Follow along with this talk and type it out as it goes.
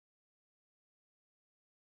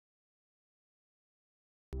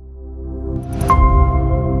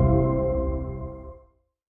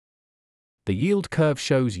The yield curve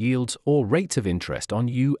shows yields or rates of interest on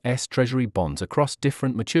U.S. Treasury bonds across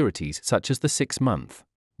different maturities such as the 6-month,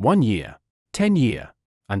 1-year, 10-year,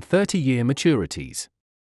 and 30-year maturities.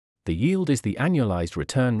 The yield is the annualized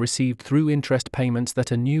return received through interest payments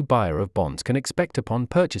that a new buyer of bonds can expect upon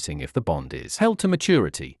purchasing if the bond is held to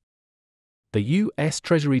maturity. The U.S.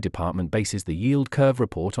 Treasury Department bases the yield curve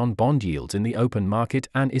report on bond yields in the open market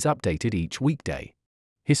and is updated each weekday.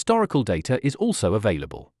 Historical data is also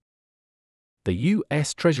available. The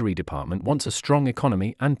U.S. Treasury Department wants a strong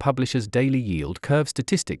economy and publishes daily yield curve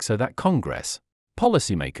statistics so that Congress,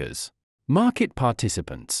 policymakers, market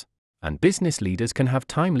participants, and business leaders can have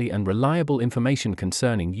timely and reliable information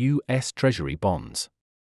concerning U.S. Treasury bonds.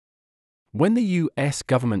 When the U.S.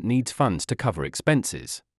 government needs funds to cover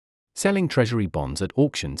expenses, selling Treasury bonds at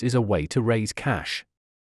auctions is a way to raise cash.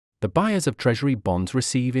 The buyers of Treasury bonds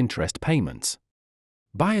receive interest payments.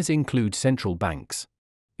 Buyers include central banks,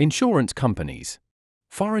 insurance companies,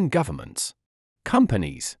 foreign governments,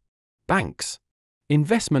 companies, banks,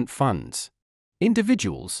 investment funds,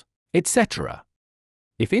 individuals, etc.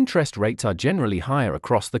 If interest rates are generally higher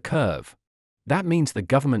across the curve, that means the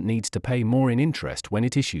government needs to pay more in interest when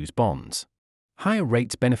it issues bonds. Higher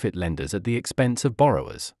rates benefit lenders at the expense of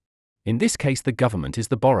borrowers. In this case, the government is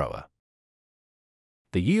the borrower.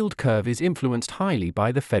 The yield curve is influenced highly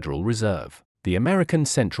by the Federal Reserve, the American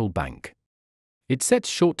central bank. It sets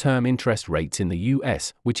short-term interest rates in the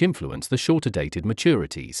U.S., which influence the shorter-dated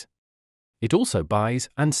maturities. It also buys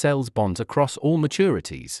and sells bonds across all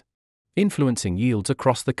maturities, influencing yields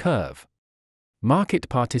across the curve. Market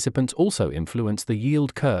participants also influence the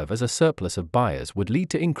yield curve, as a surplus of buyers would lead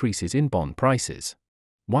to increases in bond prices,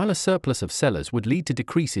 while a surplus of sellers would lead to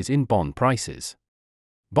decreases in bond prices.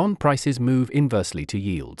 Bond prices move inversely to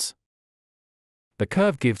yields. The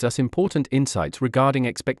curve gives us important insights regarding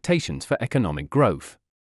expectations for economic growth.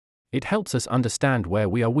 It helps us understand where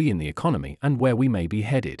we are in the economy and where we may be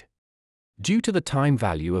headed. Due to the time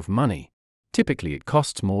value of money, typically it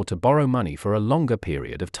costs more to borrow money for a longer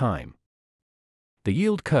period of time. The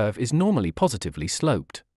yield curve is normally positively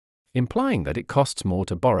sloped, implying that it costs more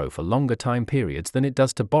to borrow for longer time periods than it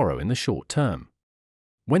does to borrow in the short term.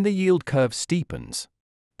 When the yield curve steepens,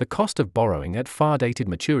 the cost of borrowing at far-dated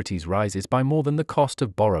maturities rises by more than the cost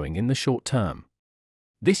of borrowing in the short term.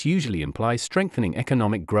 This usually implies strengthening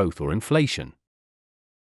economic growth or inflation.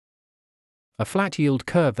 A flat yield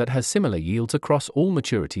curve that has similar yields across all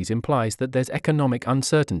maturities implies that there's economic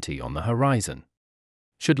uncertainty on the horizon.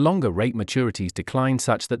 Should longer rate maturities decline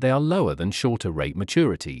such that they are lower than shorter rate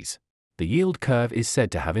maturities, the yield curve is said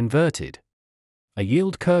to have inverted. A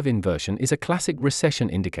yield curve inversion is a classic recession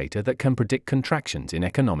indicator that can predict contractions in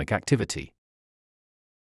economic activity.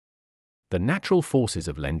 The natural forces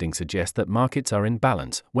of lending suggest that markets are in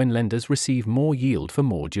balance when lenders receive more yield for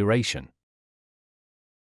more duration.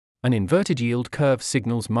 An inverted yield curve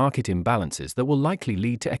signals market imbalances that will likely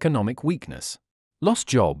lead to economic weakness, lost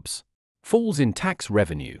jobs, falls in tax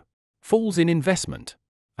revenue, falls in investment,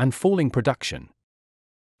 and falling production.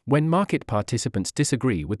 When market participants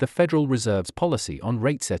disagree with the Federal Reserve's policy on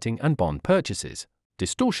rate setting and bond purchases,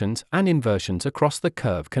 distortions and inversions across the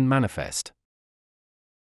curve can manifest.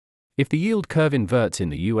 If the yield curve inverts in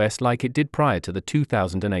the US like it did prior to the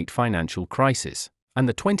 2008 financial crisis and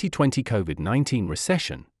the 2020 COVID-19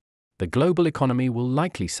 recession, the global economy will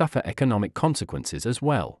likely suffer economic consequences as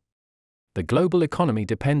well. The global economy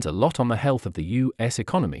depends a lot on the health of the US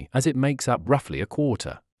economy, as it makes up roughly a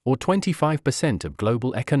quarter, or 25% of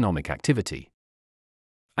global economic activity.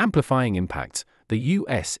 Amplifying impacts, the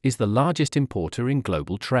US is the largest importer in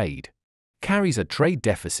global trade, carries a trade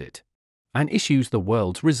deficit, and issues the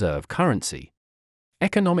world's reserve currency.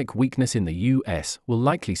 Economic weakness in the US will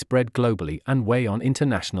likely spread globally and weigh on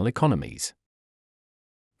international economies.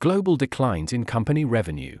 Global declines in company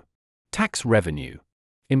revenue, tax revenue,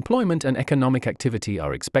 employment and economic activity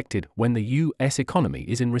are expected when the US economy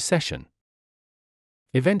is in recession.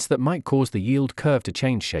 Events that might cause the yield curve to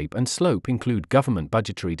change shape and slope include government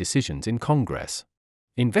budgetary decisions in Congress,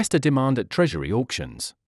 investor demand at Treasury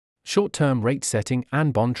auctions, short-term rate setting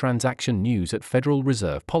and bond transaction news at Federal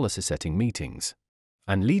Reserve policy-setting meetings,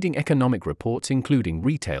 and leading economic reports including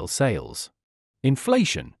retail sales,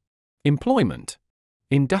 inflation, employment,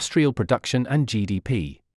 industrial production and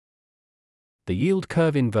GDP. The yield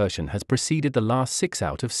curve inversion has preceded the last 6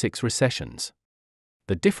 out of 6 recessions.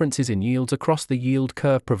 The differences in yields across the yield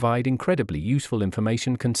curve provide incredibly useful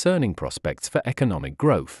information concerning prospects for economic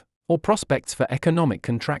growth, or prospects for economic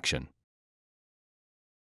contraction.